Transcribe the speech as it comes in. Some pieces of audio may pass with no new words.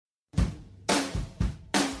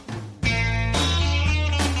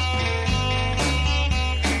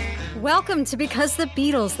Welcome to Because the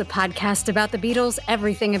Beatles, the podcast about the Beatles,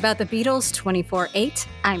 everything about the Beatles, 24/8.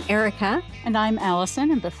 I'm Erica. And I'm Allison.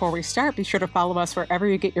 And before we start, be sure to follow us wherever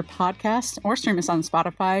you get your podcasts or stream us on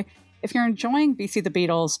Spotify. If you're enjoying BC the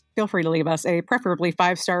Beatles, feel free to leave us a preferably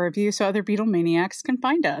 5-star review so other Beatle maniacs can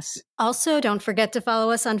find us. Also, don't forget to follow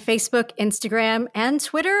us on Facebook, Instagram, and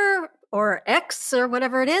Twitter, or X, or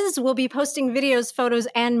whatever it is. We'll be posting videos, photos,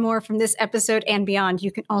 and more from this episode and beyond.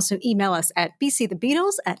 You can also email us at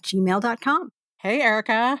bcthebeatles@gmail.com. Hey,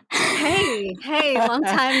 Erica. Hey, long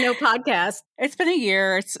time, no podcast. It's been a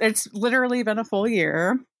year. It's literally been a full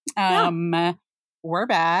year. We're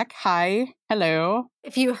back. Hi. Hello.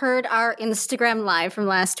 If you heard our Instagram live from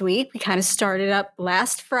last week, we kind of started up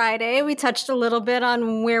last Friday. We touched a little bit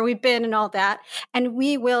on where we've been and all that. And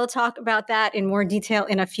we will talk about that in more detail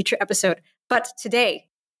in a future episode. But today,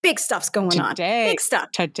 big stuff's going on. Big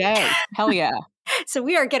stuff. Today. Hell yeah. So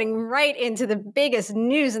we are getting right into the biggest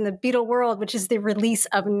news in the Beatle world, which is the release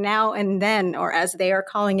of Now and Then, or as they are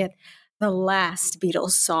calling it, the last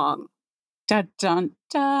Beatles song. Dun, dun,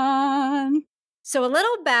 dun. So a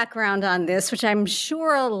little background on this, which I'm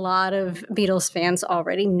sure a lot of Beatles fans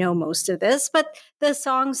already know most of this, but the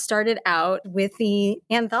song started out with the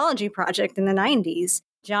Anthology project in the 90s.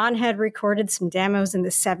 John had recorded some demos in the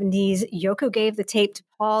 70s. Yoko gave the tape to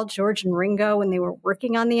Paul, George, and Ringo when they were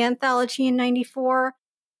working on the Anthology in 94.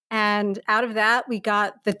 And out of that, we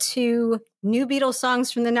got the two new Beatles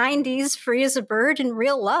songs from the 90s, Free as a Bird and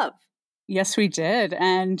Real Love. Yes, we did.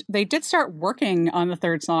 And they did start working on the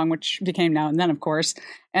third song, which became Now and Then, of course.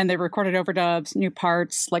 And they recorded overdubs, new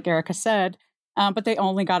parts, like Erica said. But they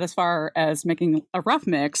only got as far as making a rough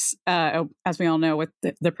mix, as we all know, with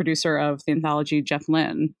the producer of the Anthology, Jeff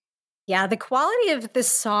Lynne. Yeah, the quality of this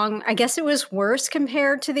song, I guess it was worse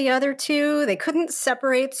compared to the other two. They couldn't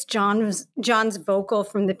separate John's vocal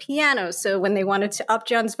from the piano. So when they wanted to up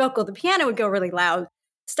John's vocal, the piano would go really loud.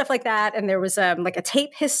 Stuff like that. And there was like a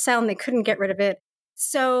tape hiss sound. They couldn't get rid of it.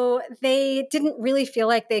 So they didn't really feel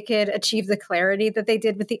like they could achieve the clarity that they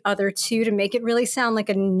did with the other two to make it really sound like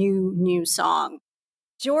a new song.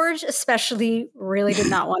 George especially really did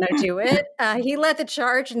not want to do it. He led the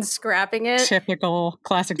charge in scrapping it. Typical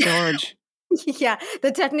classic George. Yeah.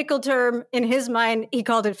 The technical term in his mind, he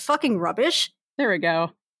called it fucking rubbish. There we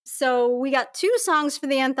go. So we got two songs for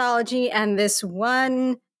the Anthology and this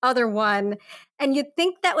one other one. And you'd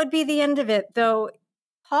think that would be the end of it, though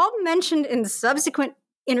Paul mentioned in subsequent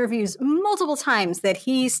interviews multiple times that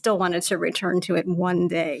he still wanted to return to it one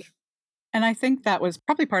day. And I think that was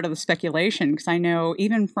probably part of the speculation, because I know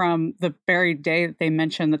even from the very day that they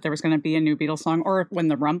mentioned that there was going to be a new Beatles song, or when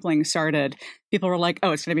the rumbling started, people were like, oh,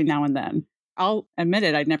 it's going to be Now and Then. I'll admit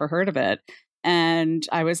it, I'd never heard of it. And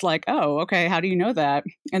I was like, oh, okay, how do you know that?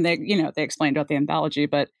 And they explained about the Anthology,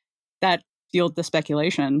 but that fueled the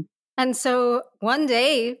speculation. And so one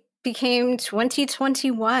day became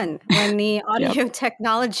 2021 when the audio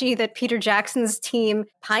technology that Peter Jackson's team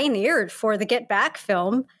pioneered for the Get Back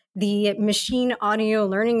film, the Machine Audio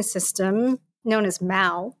Learning System, known as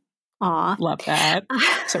MAL. Aw. Love that.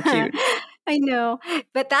 So cute. I know.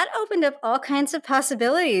 But that opened up all kinds of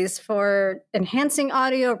possibilities for enhancing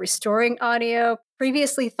audio, restoring audio,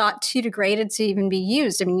 previously thought too degraded to even be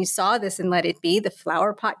used. I mean, you saw this in Let It Be, the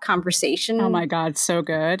flower pot conversation. Oh my God, so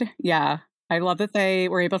good. Yeah. I love that they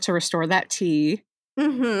were able to restore that tea.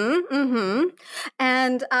 And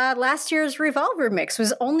last year's Revolver mix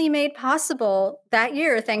was only made possible that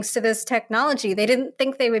year thanks to this technology. They didn't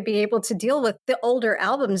think they would be able to deal with the older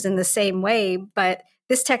albums in the same way, but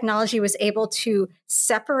this technology was able to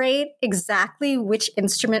separate exactly which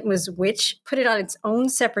instrument was which, put it on its own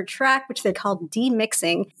separate track, which they called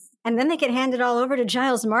demixing, and then they could hand it all over to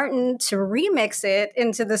Giles Martin to remix it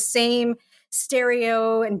into the same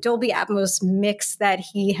stereo and Dolby Atmos mix that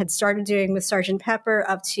he had started doing with Sgt. Pepper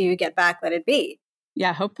up to Get Back, Let It Be.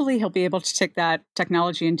 Yeah, hopefully he'll be able to take that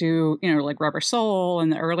technology and do, like Rubber Soul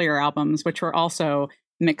and the earlier albums, which were also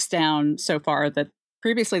mixed down so far that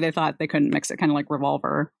previously they thought they couldn't mix it, kind of like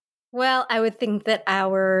Revolver. Well, I would think that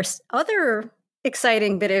our other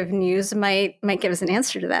exciting bit of news might give us an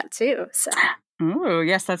answer to that too. So. Oh,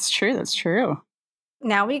 yes, that's true. That's true.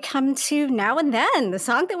 Now we come to Now and Then, the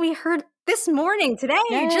song that we heard this morning, today.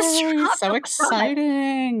 Yay, just so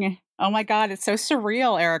exciting. Oh my God, it's so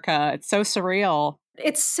surreal, Erica. It's so surreal.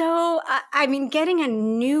 It's so, getting a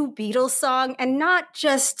new Beatles song, and not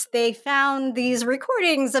just they found these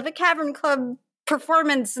recordings of a Cavern Club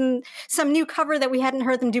performance and some new cover that we hadn't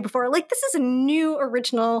heard them do before. Like, this is a new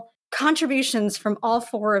original contributions from all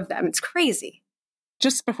four of them. It's crazy.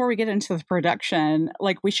 Just before we get into the production,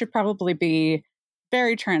 we should probably be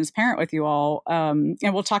very transparent with you all. And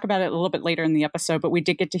we'll talk about it a little bit later in the episode, but we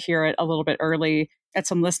did get to hear it a little bit early at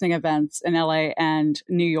some listening events in LA and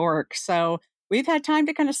New York. So we've had time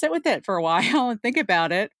to kind of sit with it for a while and think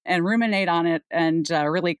about it and ruminate on it and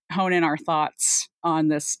really hone in our thoughts on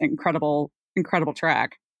this incredible, incredible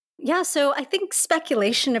track. Yeah, so I think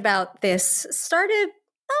speculation about this started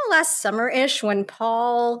last summer-ish when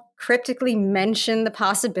Paul cryptically mentioned the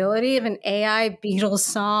possibility of an AI Beatles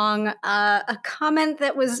song, a comment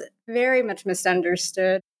that was very much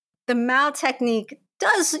misunderstood. The Mao technique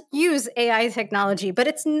does use AI technology, but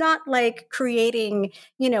it's not like creating,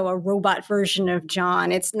 a robot version of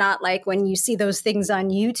John. It's not like when you see those things on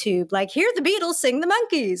YouTube, like, hear the Beatles sing the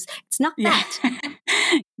Monkeys. It's not Yeah. that.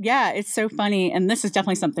 Yeah, it's so funny. And this is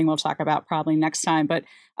definitely something we'll talk about probably next time. But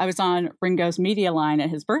I was on Ringo's media line at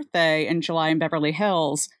his birthday in July in Beverly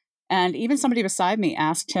Hills. And even somebody beside me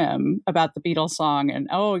asked him about the Beatles song and,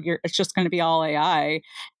 it's just going to be all AI.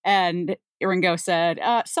 And Ringo said,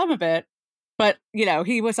 some of it. But,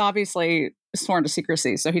 he was obviously sworn to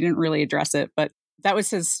secrecy, so he didn't really address it. But that was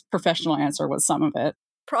his professional answer, was some of it.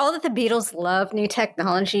 For all that the Beatles love new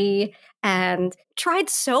technology and tried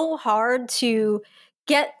so hard to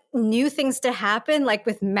get new things to happen, like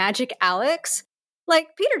with Magic Alex,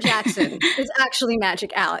 like Peter Jackson is actually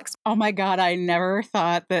Magic Alex. Oh my God, I never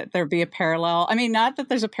thought that there'd be a parallel. I mean, not that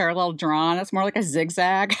there's a parallel drawn, it's more like a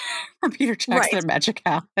zigzag from Peter Jackson and Magic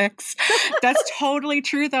Alex. That's totally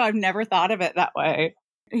true, though. I've never thought of it that way.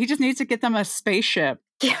 He just needs to get them a spaceship.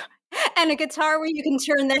 Yeah. And a guitar where you can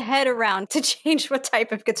turn the head around to change what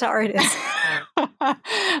type of guitar it is.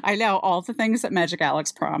 I know all the things that Magic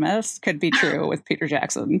Alex promised could be true with Peter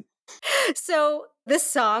Jackson. So this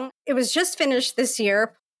song, it was just finished this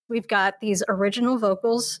year. We've got these original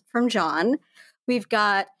vocals from John. We've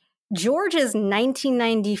got George's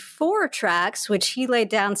 1994 tracks, which he laid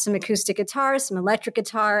down some acoustic guitar, some electric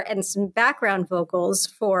guitar, and some background vocals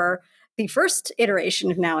for the first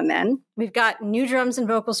iteration of Now and Then. We've got new drums and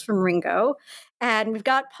vocals from Ringo. And we've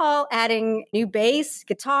got Paul adding new bass,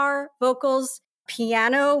 guitar, vocals,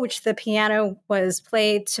 piano, which the piano was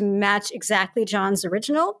played to match exactly John's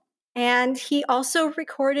original. And he also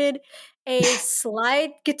recorded a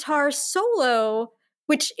slide guitar solo,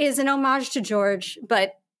 which is an homage to George,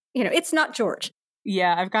 but it's not George.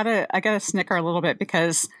 Yeah, I gotta snicker a little bit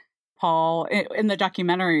because Paul, in the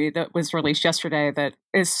documentary that was released yesterday, that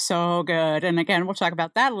is so good. And again, we'll talk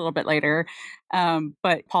about that a little bit later.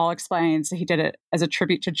 But Paul explains he did it as a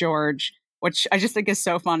tribute to George, which I just think is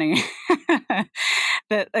so funny.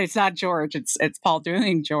 That it's not George, it's Paul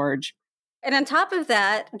doing George. And on top of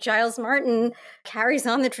that, Giles Martin carries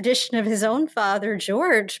on the tradition of his own father,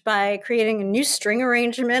 George, by creating a new string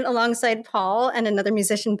arrangement alongside Paul and another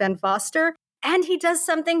musician, Ben Foster. And he does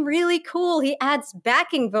something really cool. He adds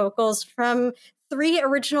backing vocals from 3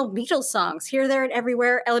 original Beatles songs, Here, There, and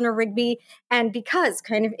Everywhere, Eleanor Rigby, and Because,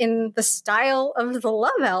 kind of in the style of the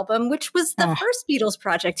Love album, which was the first Beatles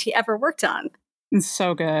project he ever worked on. It's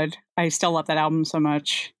so good. I still love that album so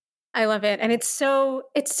much. I love it. And it's so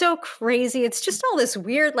crazy. It's just all this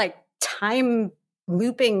weird, like, time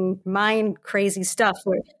looping, mind crazy stuff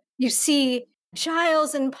where you see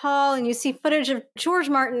Giles and Paul and you see footage of George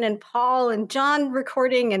Martin and Paul and John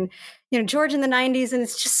recording and, George in the 90s. And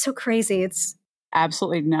it's just so crazy. It's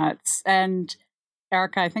absolutely nuts. And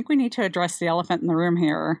Erica, I think we need to address the elephant in the room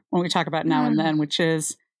here when we talk about Now and Then, which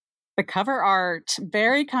is the cover art.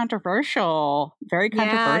 Very controversial. Very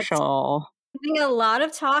controversial. Getting a lot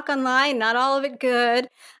of talk online, not all of it good.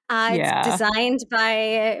 It's designed by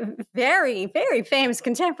a very, very famous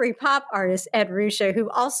contemporary pop artist, Ed Ruscha, who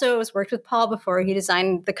also has worked with Paul before. He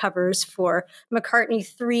designed the covers for McCartney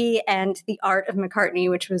 3 and The Art of McCartney,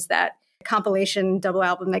 which was that compilation double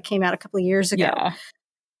album that came out a couple of years ago. Yeah.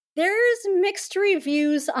 There's mixed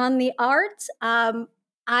reviews on the art. I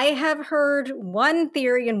have heard one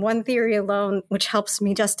theory and one theory alone, which helps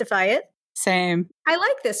me justify it. Same. I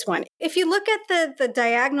like this one. If you look at the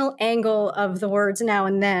diagonal angle of the words Now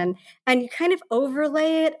and Then, and you kind of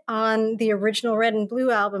overlay it on the original Red and Blue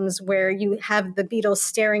albums where you have the Beatles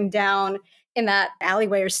staring down in that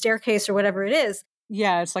alleyway or staircase or whatever it is.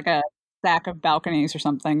 Yeah, it's like a stack of balconies or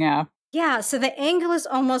something, yeah. Yeah, so the angle is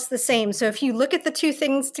almost the same. So if you look at the two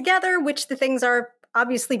things together, which the things are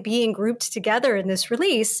obviously being grouped together in this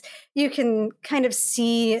release, you can kind of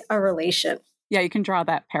see a relation. Yeah, you can draw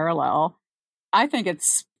that parallel. I think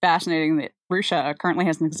it's fascinating that Ruscha currently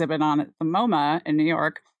has an exhibit on at the MoMA in New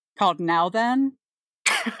York called Now Then.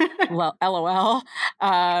 LOL.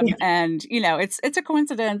 And, it's a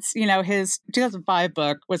coincidence. His 2005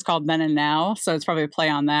 book was called Then and Now, so it's probably a play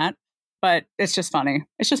on that. But it's just funny.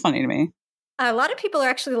 It's just funny to me. A lot of people are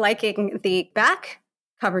actually liking the back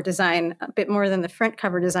cover design, a bit more than the front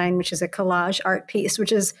cover design, which is a collage art piece,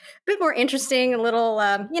 which is a bit more interesting, a little,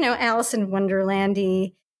 Alice in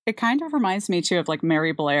Wonderland-y. It kind of reminds me too of like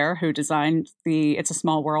Mary Blair, who designed the It's a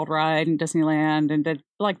Small World ride in Disneyland and did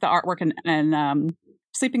like the artwork and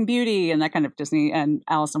Sleeping Beauty and that kind of Disney and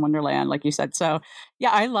Alice in Wonderland, like you said. So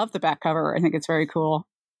yeah, I love the back cover. I think it's very cool.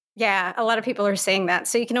 Yeah, a lot of people are saying that.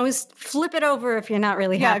 So you can always flip it over if you're not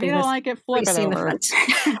really Yeah, if happy you don't with like it, what flip you it see in the over.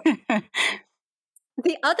 front.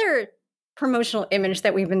 The other promotional image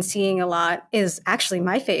that we've been seeing a lot is actually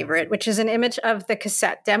my favorite, which is an image of the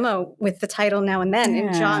cassette demo with the title Now and Then in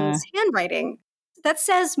Yeah, John's handwriting. That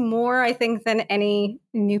says more, I think, than any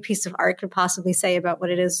new piece of art could possibly say about what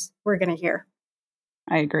it is we're going to hear.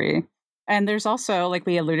 I agree. And there's also, like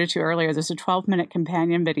we alluded to earlier, there's a 12-minute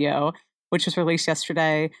companion video, which was released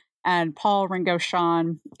yesterday. And Paul, Ringo,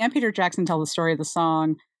 Sean, and Peter Jackson tell the story of the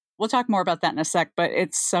song. We'll talk more about that in a sec, but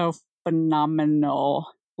it's so phenomenal.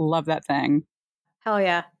 Love that thing. Hell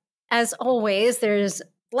yeah. As always, there's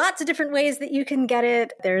lots of different ways that you can get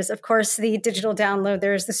it. There's, of course, the digital download.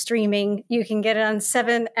 There's the streaming. You can get it on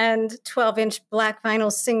 7 and 12-inch black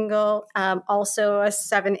vinyl single, also a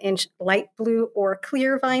 7-inch light blue or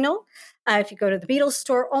clear vinyl. If you go to the Beatles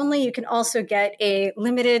store only, you can also get a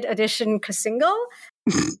limited edition single.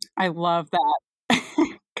 I love that.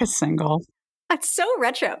 Single. It's so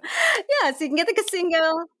retro. Yeah, so you can get the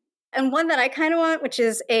single. And one that I kind of want, which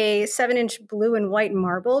is a 7-inch blue and white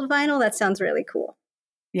marbled vinyl. That sounds really cool.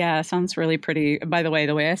 Yeah, sounds really pretty. By the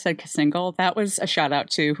way I said single, that was a shout out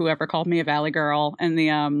to whoever called me a Valley Girl in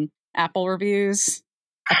the Apple reviews.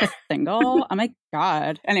 A single? Oh my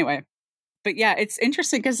God. Anyway, but yeah, it's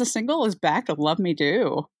interesting because the single is back to Love Me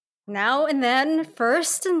Do. Now and Then,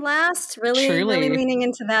 first and last, really, Truly. really leaning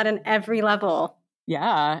into that in every level.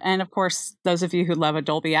 Yeah. And of course, those of you who love a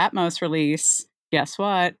Dolby Atmos release, guess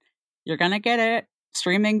what? You're going to get it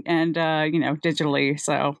streaming and, digitally.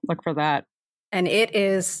 So look for that. And it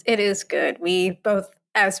is good. We both,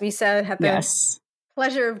 as we said, had the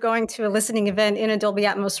pleasure of going to a listening event in a Dolby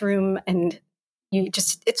Atmos room, and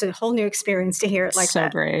it's a whole new experience to hear it like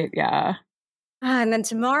that. So great. Yeah. And then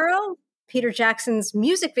tomorrow, Peter Jackson's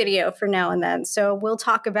music video for Now and Then. So we'll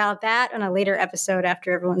talk about that on a later episode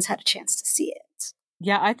after everyone's had a chance to see it.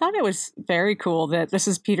 Yeah, I thought it was very cool that this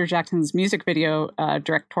is Peter Jackson's music video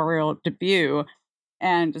directorial debut.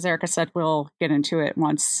 And as Erica said, we'll get into it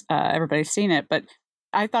once everybody's seen it. But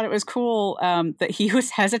I thought it was cool that he was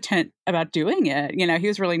hesitant about doing it. He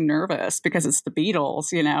was really nervous because it's the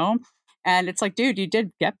Beatles, And it's like, dude, you did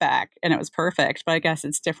Get Back and it was perfect. But I guess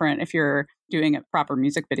it's different if you're doing a proper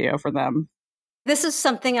music video for them. This is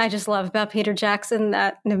something I just love about Peter Jackson,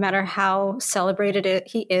 that no matter how celebrated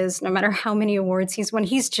he is, no matter how many awards he's won,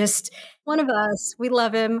 he's just one of us. We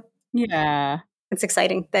love him. Yeah. It's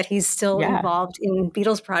exciting that he's still involved in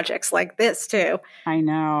Beatles projects like this, too. I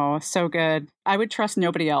know. So good. I would trust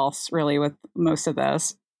nobody else, really, with most of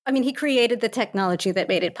this. I mean, he created the technology that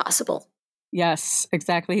made it possible. Yes,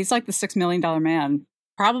 exactly. He's like the $6 million man.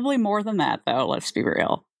 Probably more than that, though. Let's be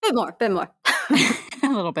real. Bit more. A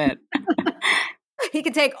little bit. He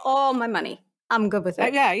could take all my money. I'm good with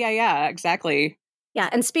it. Yeah, exactly. Yeah,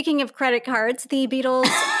 and speaking of credit cards, the Beatles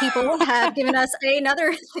people have given us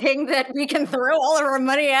another thing that we can throw all of our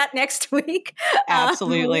money at next week.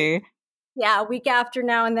 Absolutely. Yeah, week after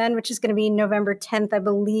Now and Then, which is going to be November 10th, I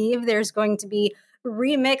believe. There's going to be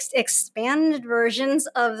remixed, expanded versions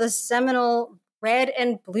of the seminal Red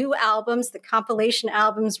and Blue albums. The compilation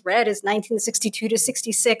albums, Red is 1962 to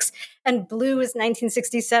 66, and Blue is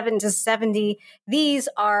 1967 to 70. These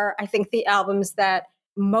are, I think, the albums that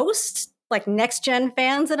most next-gen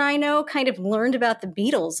fans that I know kind of learned about the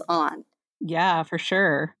Beatles on. Yeah, for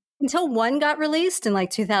sure. Until one got released in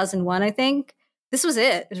 2001, I think. This was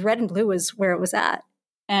it. Red and Blue was where it was at.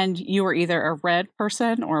 And you were either a red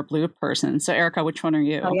person or a blue person. So, Erica, which one are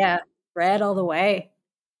you? Oh, yeah. Red all the way.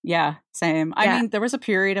 Yeah, same. Yeah. I mean, there was a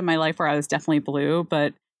period in my life where I was definitely blue,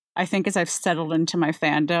 but I think as I've settled into my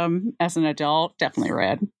fandom as an adult, definitely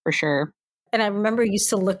red, for sure. And I remember used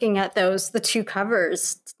to looking at the two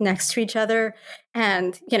covers next to each other.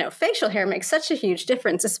 And, facial hair makes such a huge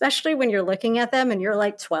difference, especially when you're looking at them and you're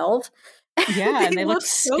 12. Yeah, and they look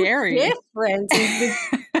scary. So different.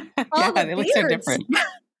 They look so different.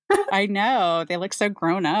 I know. They look so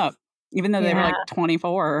grown up, even though they were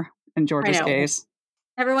 24 in George's case.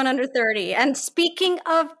 Everyone under 30. And speaking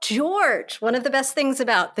of George, one of the best things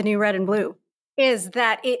about the new Red and Blue is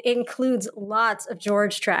that it includes lots of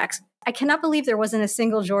George tracks. I cannot believe there wasn't a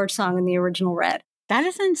single George song in the original Red. That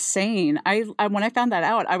is insane. I when I found that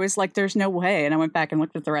out, I was like, there's no way. And I went back and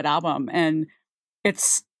looked at the Red album, and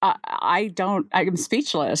it's, I'm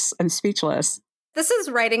speechless. This is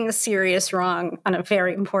righting the serious wrong on a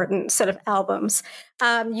very important set of albums.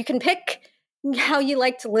 You can pick how you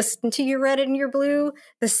like to listen to your red and your blue.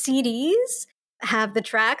 The CDs have the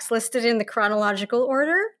tracks listed in the chronological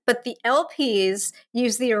order, but the LPs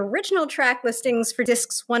use the original track listings for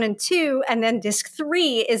discs 1 and 2, and then disc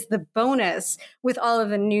 3 is the bonus with all of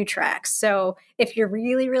the new tracks. So if you're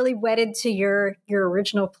really, really wedded to your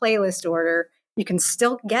original playlist order, you can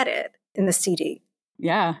still get it in the CD.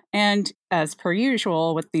 Yeah. And as per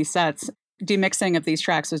usual with these sets, demixing of these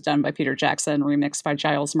tracks was done by Peter Jackson, remixed by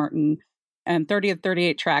Giles Martin. And 30 of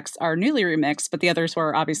 38 tracks are newly remixed, but the others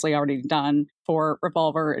were obviously already done for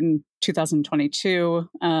Revolver in 2022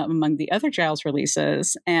 among the other Giles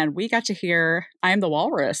releases. And we got to hear I Am the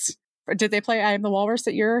Walrus. Did they play I Am the Walrus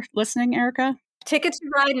that you're listening, Erica? Ticket to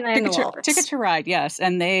Ride and I Am the Walrus. Ticket to Ride, yes.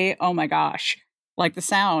 And they, oh my gosh, like the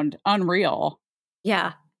sound, unreal.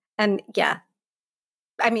 Yeah. And yeah.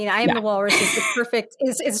 I mean, I Am the Walrus is the perfect,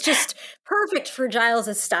 it's just perfect for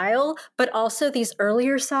Giles' style, but also these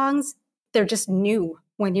earlier songs, they're just new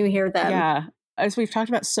when you hear them. Yeah. As we've talked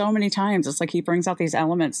about so many times, it's like he brings out these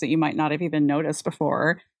elements that you might not have even noticed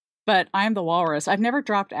before. But I Am the Walrus, I've never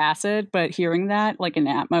dropped acid, but hearing that like in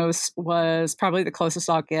Atmos was probably the closest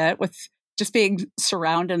I'll get with just being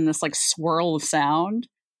surrounded in this like swirl of sound,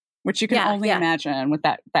 which you can only imagine with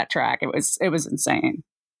that track. It was insane.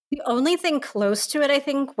 The only thing close to it, I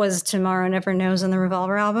think, was Tomorrow Never Knows on the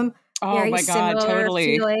Revolver album. Oh Very my God, similar totally.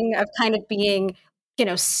 feeling of kind of being,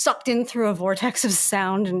 sucked in through a vortex of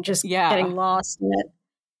sound and just getting lost in it.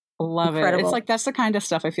 Love it. It's like that's the kind of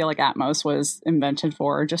stuff I feel like Atmos was invented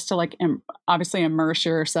for, just to like obviously immerse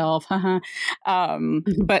yourself.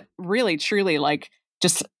 But really, truly, like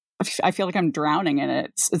just I feel like I'm drowning in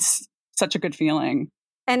it. It's such a good feeling.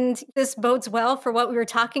 And this bodes well for what we were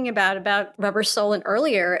talking about Rubber Soul and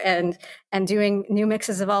earlier, and doing new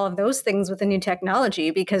mixes of all of those things with the new technology,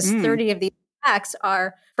 because 30 of these tracks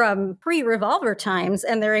are from pre-Revolver times,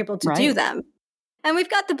 and they're able to do them. And we've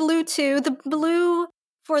got the blue too. The blue,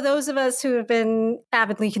 for those of us who have been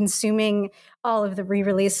avidly consuming all of the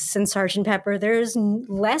re-releases in Sgt. Pepper, there's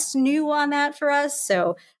less new on that for us.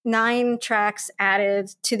 So 9 tracks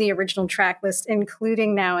added to the original track list,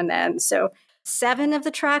 including Now and Then. So 7 of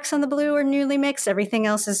the tracks on the blue are newly mixed. Everything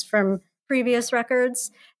else is from previous records.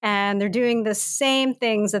 And they're doing the same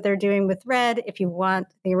things that they're doing with Red. If you want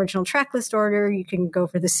the original track list order, you can go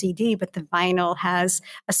for the CD, but the vinyl has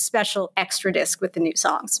a special extra disc with the new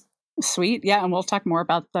songs. Sweet. Yeah. And we'll talk more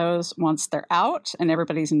about those once they're out and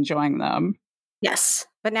everybody's enjoying them. Yes.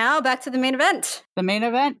 But now back to the main event. The main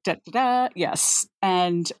event. Yes.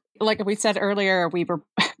 And like we said earlier, we were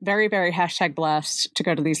very, very #blessed to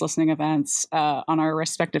go to these listening events on our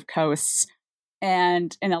respective coasts.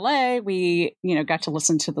 And in LA, we, got to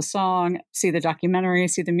listen to the song, see the documentary,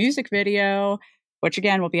 see the music video, which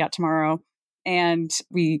again will be out tomorrow. And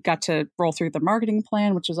we got to roll through the marketing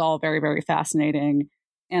plan, which was all very, very fascinating,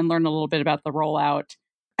 and learn a little bit about the rollout.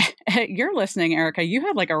 You're listening, Erica. You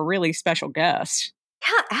had like a really special guest.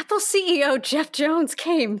 Yeah, Apple CEO Jeff Jones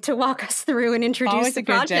came to walk us through and introduce Always the Always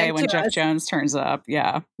project. a good day when Jeff Jones turns up.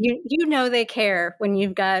 Yeah, you know they care when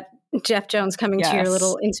you've got Jeff Jones coming to your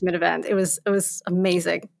little intimate event. It was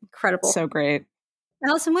amazing, incredible, so great.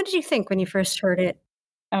 Allison, what did you think when you first heard it?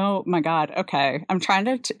 Oh my God. Okay, I'm trying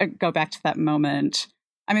to go back to that moment.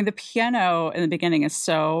 I mean, the piano in the beginning is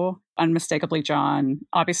so unmistakably John.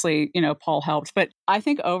 Obviously, Paul helped. But I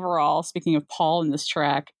think overall, speaking of Paul in this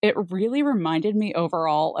track, it really reminded me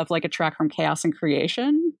overall of like a track from Chaos and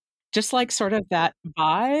Creation. Just like sort of that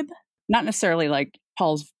vibe. Not necessarily like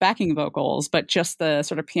Paul's backing vocals, but just the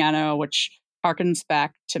sort of piano, which harkens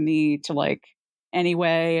back to me to like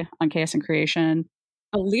Anyway on Chaos and Creation.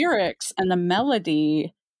 The lyrics and the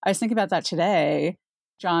melody, I was thinking about that today.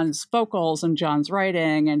 John's vocals and John's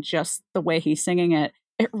writing and just the way he's singing it,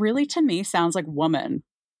 it really to me sounds like Woman,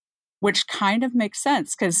 which kind of makes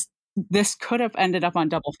sense because this could have ended up on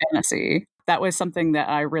Double Fantasy. That was something that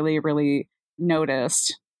I really, really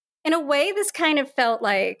noticed. In a way, this kind of felt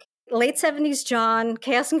like late 70s John,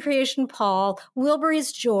 Chaos and Creation Paul,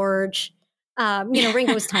 Wilbury's George,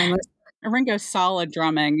 Ringo's timeless. Ringo's solid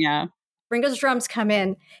drumming, yeah. Ringo's drums come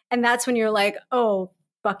in, and that's when you're like, oh,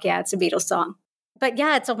 fuck yeah, it's a Beatles song. But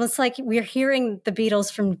yeah, it's almost like we're hearing the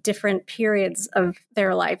Beatles from different periods of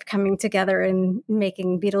their life coming together and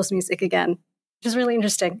making Beatles music again, which is really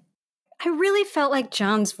interesting. I really felt like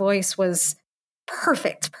John's voice was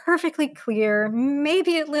perfectly clear,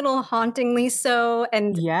 maybe a little hauntingly so.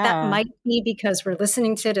 And that might be because we're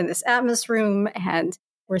listening to it in this Atmos room and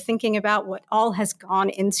we're thinking about what all has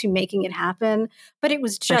gone into making it happen. But it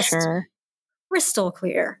was just crystal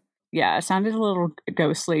clear. Yeah, it sounded a little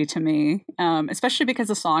ghostly to me, especially because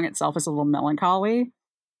the song itself is a little melancholy.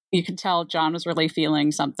 You could tell John was really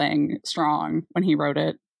feeling something strong when he wrote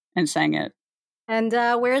it and sang it. And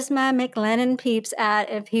where's my McLennan peeps at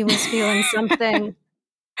if he was feeling something?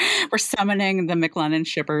 We're summoning the McLennan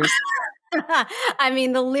shippers. I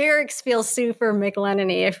mean, the lyrics feel super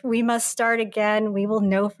McLennan-y. If we must start again, we will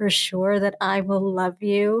know for sure that I will love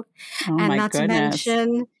you. Oh And my not to goodness.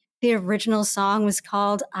 mention, the original song was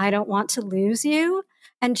called I Don't Want to Lose You.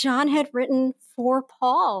 And John had written for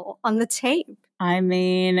Paul on the tape. I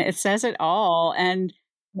mean, it says it all. And,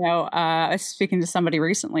 I was speaking to somebody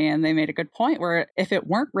recently and they made a good point where if it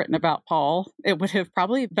weren't written about Paul, it would have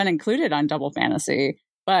probably been included on Double Fantasy.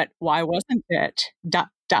 But why wasn't it? Dot,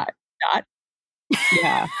 dot, dot.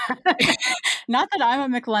 Yeah. Not that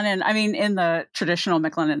I'm a McLennan. I mean, in the traditional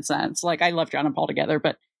McLennan sense, like I love John and Paul together,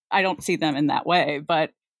 but I don't see them in that way.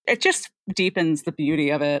 But it just deepens the beauty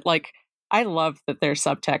of it. Like I love that there's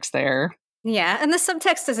subtext there. Yeah, and the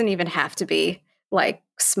subtext doesn't even have to be like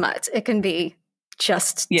smut. It can be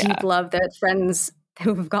just deep Yeah. love that friends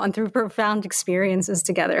who've gone through profound experiences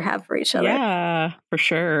together have for each other. Yeah, for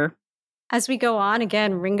sure. As we go on,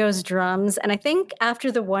 again, Ringo's drums. And I think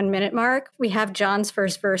after the 1 minute mark, we have John's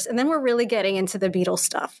first verse, and then we're really getting into the Beatles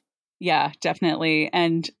stuff. Yeah, definitely.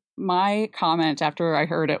 And my comment after I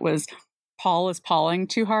heard it was Paul is pawing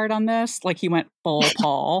too hard on this. Like he went full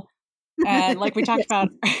Paul. And like we talked Yes. about,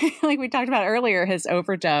 like we talked about earlier, his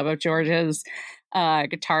overdub of George's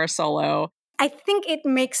guitar solo. I think it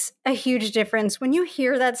makes a huge difference when you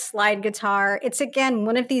hear that slide guitar. It's again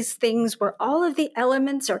one of these things where all of the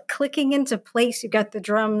elements are clicking into place. You got the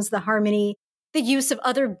drums, the harmony, the use of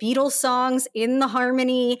other Beatles songs in the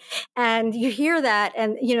harmony. And you hear that.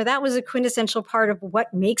 And, that was a quintessential part of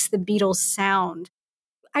what makes the Beatles sound.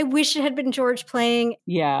 I wish it had been George playing.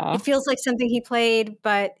 Yeah. It feels like something he played,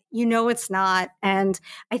 but it's not. And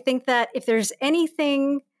I think that if there's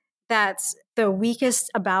anything that's the weakest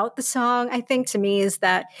about the song, I think to me is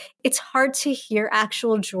that it's hard to hear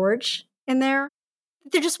actual George in there.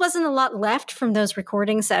 There just wasn't a lot left from those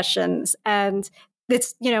recording sessions. And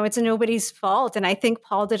it's nobody's fault. And I think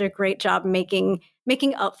Paul did a great job making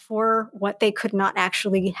up for what they could not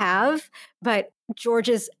actually have. But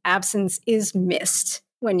George's absence is missed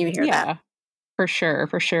when you hear that. Yeah. For sure,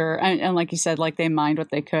 for sure. And like you said, like they mined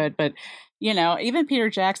what they could, but even Peter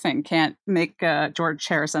Jackson can't make George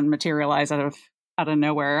Harrison materialize out of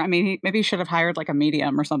nowhere. I mean, maybe he should have hired like a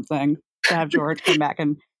medium or something to have George come back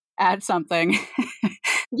and add something.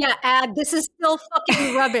 Yeah, this is still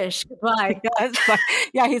fucking rubbish. Goodbye.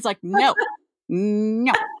 Yeah, he's like, no.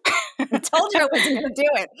 I told you I wasn't going to do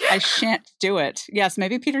it. I shan't do it. Yes,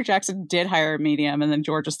 maybe Peter Jackson did hire a medium, and then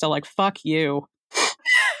George was still like, fuck you.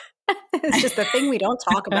 It's just the thing we don't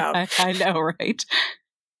talk about. I know, right?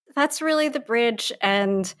 That's really the bridge,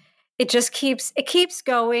 and it just keeps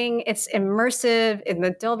going. It's immersive in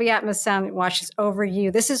the Dolby Atmos sound. It washes over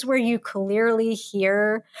you. This is where you clearly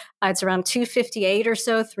hear. It's around 2:58 or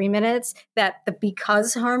so, 3 minutes, that the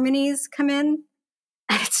because harmonies come in.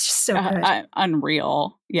 And it's just so good.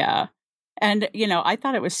 Unreal, yeah. And I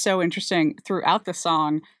thought it was so interesting throughout the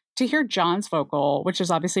song to hear John's vocal, which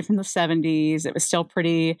is obviously from the 70s. It was still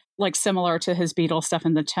pretty like similar to his Beatles stuff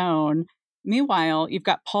in the tone. Meanwhile, you've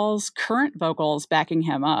got Paul's current vocals backing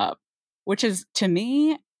him up, which is, to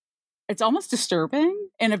me, it's almost disturbing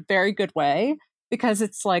in a very good way because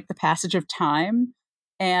it's like the passage of time.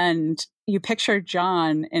 And you picture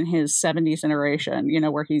John in his 70s iteration,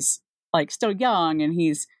 where he's like still young and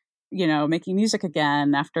he's, making music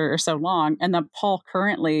again after so long. And then Paul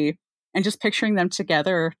currently, and just picturing them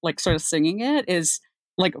together, like sort of singing it is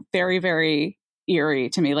like very, very eerie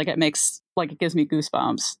to me. Like it gives me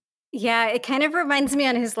goosebumps. Yeah, it kind of reminds me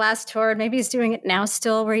on his last tour. Maybe he's doing it now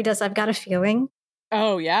still, where he does I've Got a Feeling.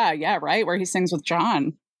 Oh, yeah, right. Where he sings with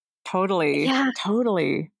John. Totally. Yeah.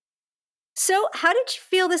 Totally. So how did you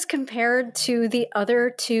feel this compared to the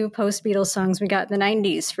other two post-Beatles songs we got in the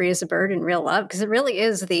 90s, Free as a Bird and Real Love? Because it really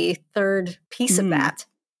is the third piece of that.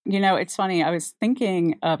 It's funny. I was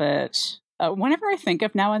thinking of it. Whenever I think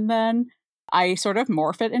of Now and Then, I sort of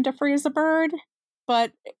morph it into Free as a Bird.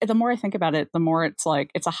 But the more I think about it, the more it's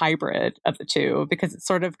like it's a hybrid of the two because it's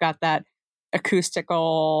sort of got that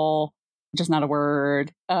acoustical, just not a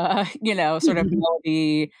word, sort of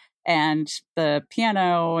melody and the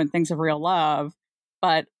piano and things of Real Love.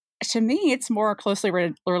 But to me, it's more closely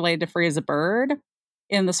related to Free as a Bird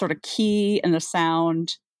in the sort of key and the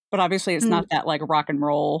sound. But obviously, it's not that like rock and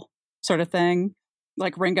roll sort of thing.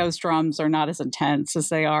 Like Ringo's drums are not as intense as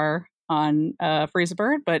they are on Free as a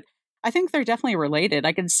Bird, but I think they're definitely related.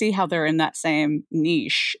 I can see how they're in that same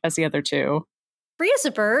niche as the other two. Free as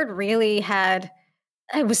a Bird really had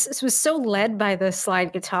it was so led by the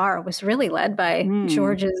slide guitar. It was really led by Mm,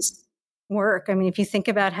 George's work. I mean, if you think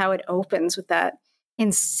about how it opens with that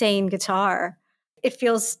insane guitar, it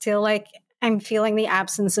feels still like I'm feeling the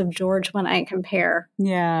absence of George when I compare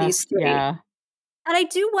yeah, these three. yeah. And I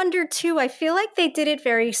do wonder too, I feel like they did it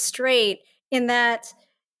very straight in that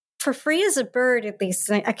for Free as a Bird, at least,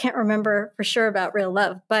 and I can't remember for sure about Real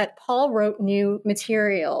Love, but Paul wrote new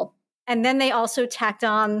material. And then they also tacked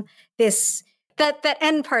on this that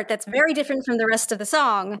end part that's very different from the rest of the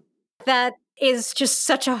song that is just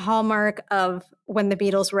such a hallmark of when the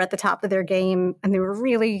Beatles were at the top of their game and they were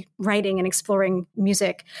really writing and exploring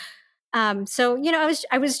music. So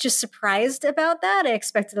I was just surprised about that. I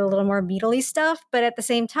expected a little more Beatley stuff, but at the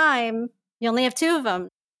same time, you only have two of them.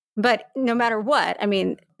 But no matter what, I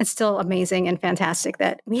mean, it's still amazing and fantastic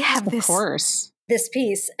that we have Of this course. this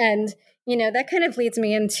piece. And that kind of leads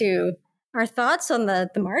me into our thoughts on the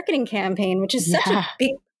marketing campaign, which is such a Yeah,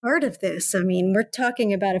 big part of this. I mean, we're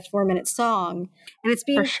talking about a 4-minute song, and it's for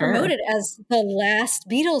being sure. promoted as the last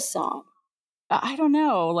Beatles song. I don't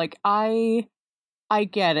know. Like I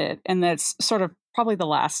get it, and that's sort of probably the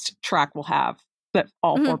last track we'll have that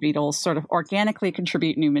all four Mhm. Beatles sort of organically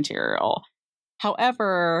contribute new material.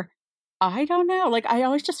 However, I don't know. Like I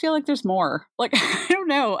always just feel like there's more. Like I don't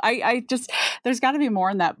know. I just there's got to be more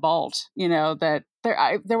in that vault. That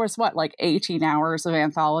there was what like 18 hours of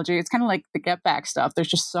anthology. It's kind of like the Get Back stuff. There's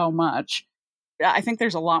just so much. I think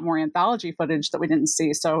there's a lot more anthology footage that we didn't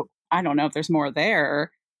see. So I don't know if there's more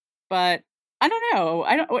there, but I don't know.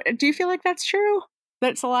 I don't. Do you feel like that's true?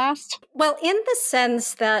 That's the last. Well, in the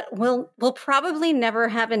sense that we'll probably never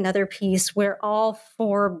have another piece where all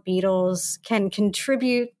four Beatles can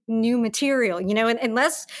contribute new material, and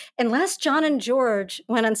unless John and George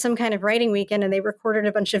went on some kind of writing weekend and they recorded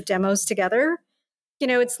a bunch of demos together.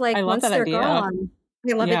 It's I like love once that they're idea. gone,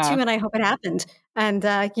 I love it Yeah. too, and I hope it happened. And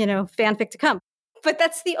fanfic to come. But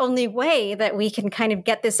that's the only way that we can kind of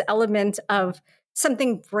get this element of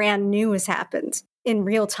something brand new has happened in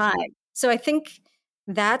real time. So I think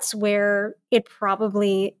that's where it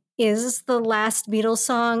probably is the last Beatles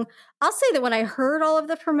song. I'll say that when I heard all of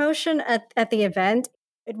the promotion at the event,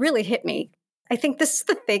 it really hit me. I think this is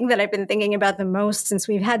the thing that I've been thinking about the most since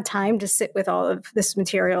we've had time to sit with all of this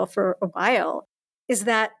material for a while is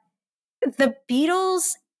that the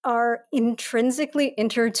Beatles are intrinsically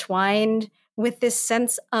intertwined with this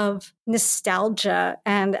sense of nostalgia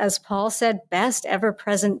and, as Paul said, best ever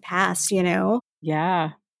present past.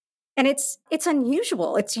 Yeah. And it's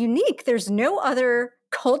unusual. It's unique. There's no other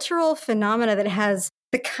cultural phenomena that has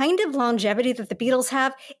the kind of longevity that the Beatles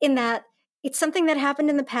have in that it's something that happened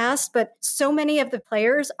in the past, but so many of the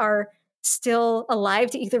players are still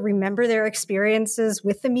alive to either remember their experiences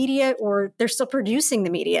with the media or they're still producing the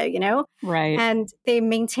media. Right. And they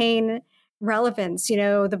maintain relevance.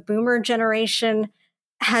 The boomer generation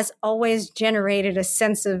has always generated a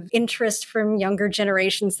sense of interest from younger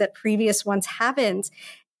generations that previous ones haven't.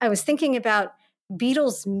 I was thinking about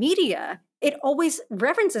Beatles media. It always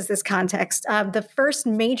references this context. The first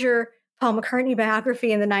major Paul McCartney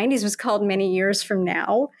biography in the 90s was called Many Years From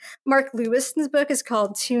Now. Mark Lewiston's book is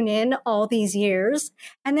called Tune In All These Years.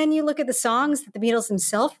 And then you look at the songs that the Beatles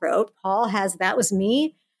himself wrote. Paul has That Was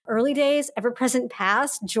Me, Early Days, Ever Present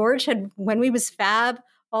Past. George had When We Was Fab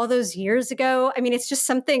all those years ago. I mean, it's just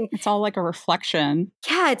something. It's all like a reflection.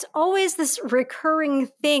 Yeah, it's always this recurring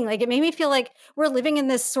thing. Like it made me feel like we're living in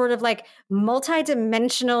this sort of like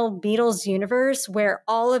multi-dimensional Beatles universe where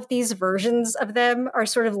all of these versions of them are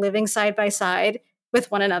sort of living side by side with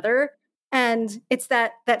one another. And it's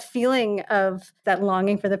that feeling of that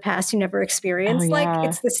longing for the past you never Oh experienced. Like yeah.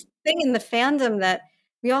 it's this thing in the fandom that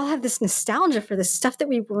we all have this nostalgia for this stuff that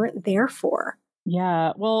we weren't there for.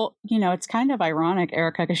 Yeah. Well, it's kind of ironic,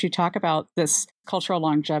 Erica, because you talk about this cultural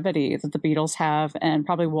longevity that the Beatles have and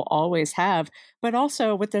probably will always have. But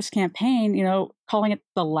also with this campaign, calling it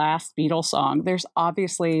the last Beatles song, there's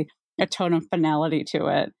obviously a tone of finality to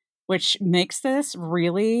it, which makes this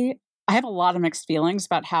really, I have a lot of mixed feelings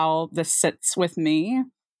about how this sits with me.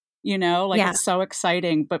 Like Yeah. it's so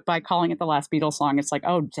exciting. But by calling it the last Beatles song, it's like,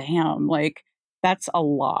 oh, damn, like that's a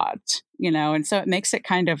lot. And so it makes it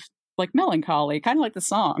kind of like melancholy, kind of like the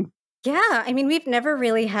song. Yeah, I mean, we've never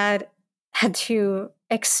really had to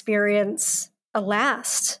experience a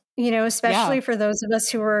last, Yeah. especially for those of us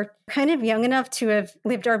who were kind of young enough to have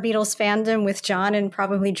lived our Beatles fandom with John and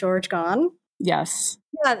probably George gone. Yes.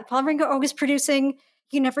 Yeah, Paul Ringo always producing.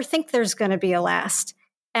 You never think there's going to be a last,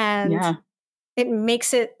 and Yeah. it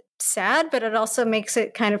makes it sad, but it also makes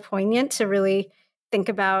it kind of poignant to really think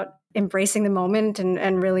about embracing the moment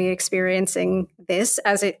and really experiencing this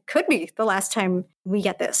as it could be the last time we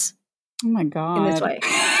get this Oh my in this God. way.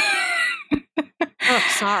 Oh,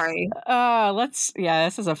 sorry.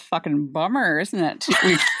 This is a fucking bummer, isn't it?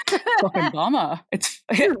 Fucking bummer. It's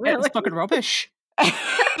fucking rubbish. George,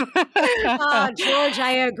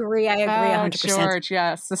 I agree 100%. George,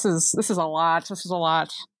 yes. This is a lot. This is a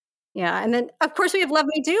lot. Yeah. And then, of course, we have Love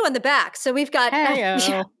Me Do on the back. So we've got...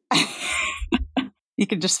 You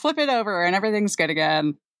can just flip it over and everything's good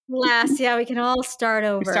again. We can all start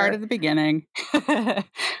over. We start at the beginning. Isn't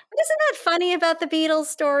that funny about the Beatles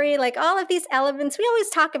story? Like all of these elements, we always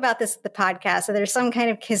talk about this at the podcast. So there's some kind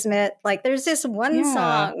of kismet. Like there's this one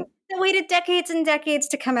song that waited decades and decades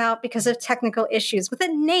to come out because of technical issues with a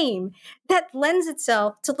name that lends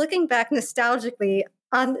itself to looking back nostalgically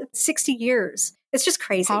on 60 years. It's just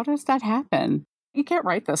crazy. How does that happen? You can't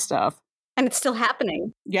write this stuff. And it's still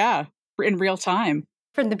happening. Yeah, in real time.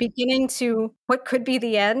 From the beginning to what could be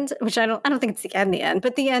the end, which I don't think it's the end,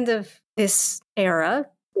 but the end of this era,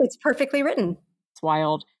 it's perfectly written. It's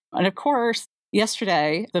wild. And of course,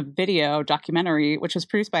 yesterday, the video documentary, which was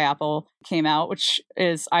produced by Apple, came out, which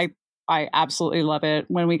is, I absolutely love it.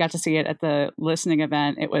 When we got to see it at the listening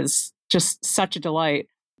event, it was just such a delight.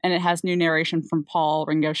 And it has new narration from Paul,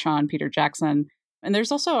 Ringo, Sean, Peter Jackson. And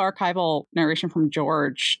there's also archival narration from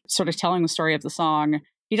George, sort of telling the story of the song.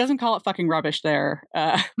 He doesn't call it fucking rubbish there,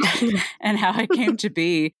 and how it came to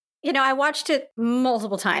be. You know, I watched it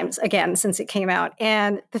multiple times again since it came out.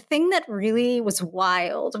 And the thing that really was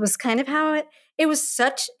wild was kind of how it was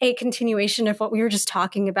such a continuation of what we were just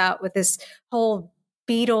talking about with this whole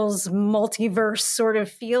Beatles multiverse sort of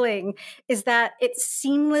feeling, is that it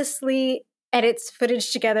seamlessly edits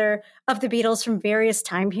footage together of the Beatles from various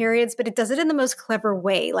time periods, but it does it in the most clever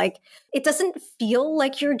way. Like, it doesn't feel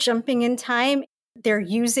like you're jumping in time. They're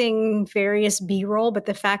using various B-roll, but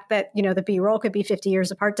the fact that, you know, the B-roll could be 50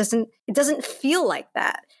 years apart doesn't feel like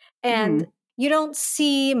that. And you don't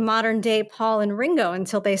see modern day Paul and Ringo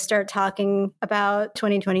until they start talking about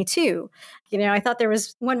 2022. You know, I thought there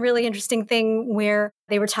was one really interesting thing where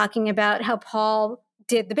they were talking about how Paul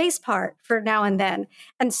did the bass part for Now and Then.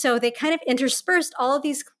 And so they kind of interspersed all of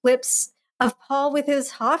these clips of Paul with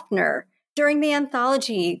his Hofner during the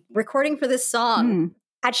anthology recording for this song.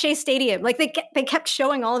 At Shea Stadium. Like they kept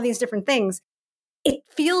showing all of these different things. It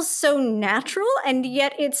feels so natural, and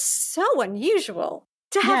yet it's so unusual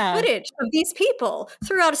to have footage of these people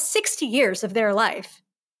throughout 60 years of their life.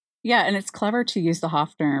 Yeah, and it's clever to use the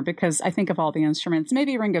Hofner because I think of all the instruments,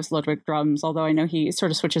 maybe Ringo's Ludwig drums, although I know he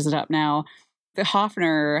sort of switches it up now. The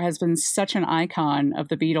Hofner has been such an icon of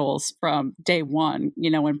the Beatles from day one,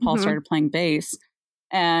 you know, when Paul started playing bass.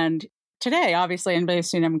 And today, obviously,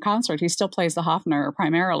 anybody's seen him in concert, he still plays the Hofner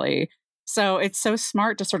primarily. So it's so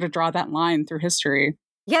smart to sort of draw that line through history.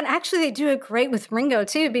 Yeah, and actually they do it great with Ringo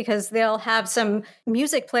too, because they'll have some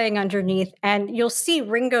music playing underneath and you'll see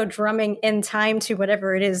Ringo drumming in time to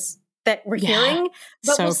whatever it is that we're hearing.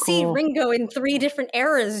 But we'll see Ringo in 3 different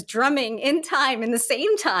eras drumming in time in the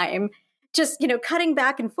same time, just, you know, cutting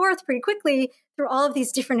back and forth pretty quickly through all of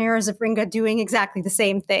these different eras of Ringo doing exactly the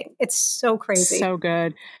same thing. It's so crazy. So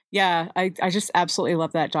good. Yeah, I just absolutely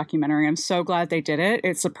love that documentary. I'm so glad they did it.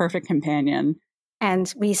 It's a perfect companion.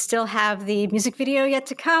 And we still have the music video yet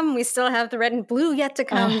to come. We still have the red and blue yet to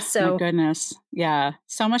come. My goodness. Yeah,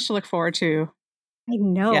 so much to look forward to. I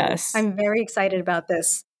know. Yes. I'm very excited about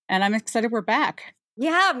this. And I'm excited we're back.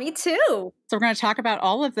 Yeah, me too. So we're going to talk about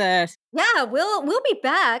all of this. Yeah, we'll be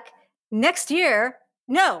back next year.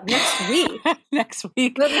 No, next week. Next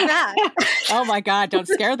week. We'll be back. Oh my God, don't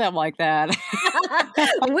scare them like that.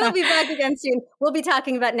 We'll be back again soon. We'll be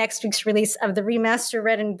talking about next week's release of the remaster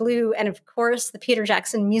Red and Blue, and of course the Peter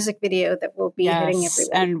Jackson music video that will be hitting everyone.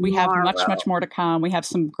 And we have much more to come. We have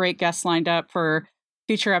some great guests lined up for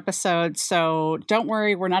future episodes. So don't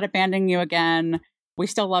worry, we're not abandoning you again. We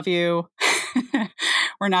still love you.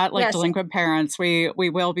 We're not like delinquent parents. We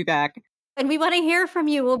will be back. And we want to hear from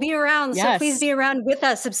you. We'll be around. So please be around with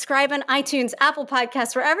us. Subscribe on iTunes, Apple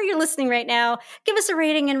Podcasts, wherever you're listening right now. Give us a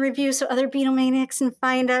rating and review so other Beatlemaniacs can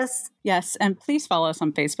find us. Yes. And please follow us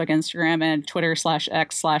on Facebook, Instagram, and Twitter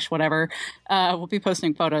 /X/whatever. We'll be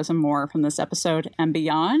posting photos and more from this episode and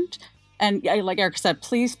beyond. And like Eric said,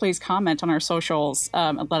 please comment on our socials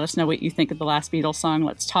and let us know what you think of the last Beatles song.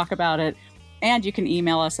 Let's talk about it. And you can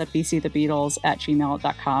email us at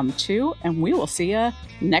bcthebeatles@gmail.com too. And we will see you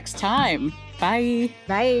next time. Bye.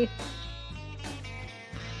 Bye.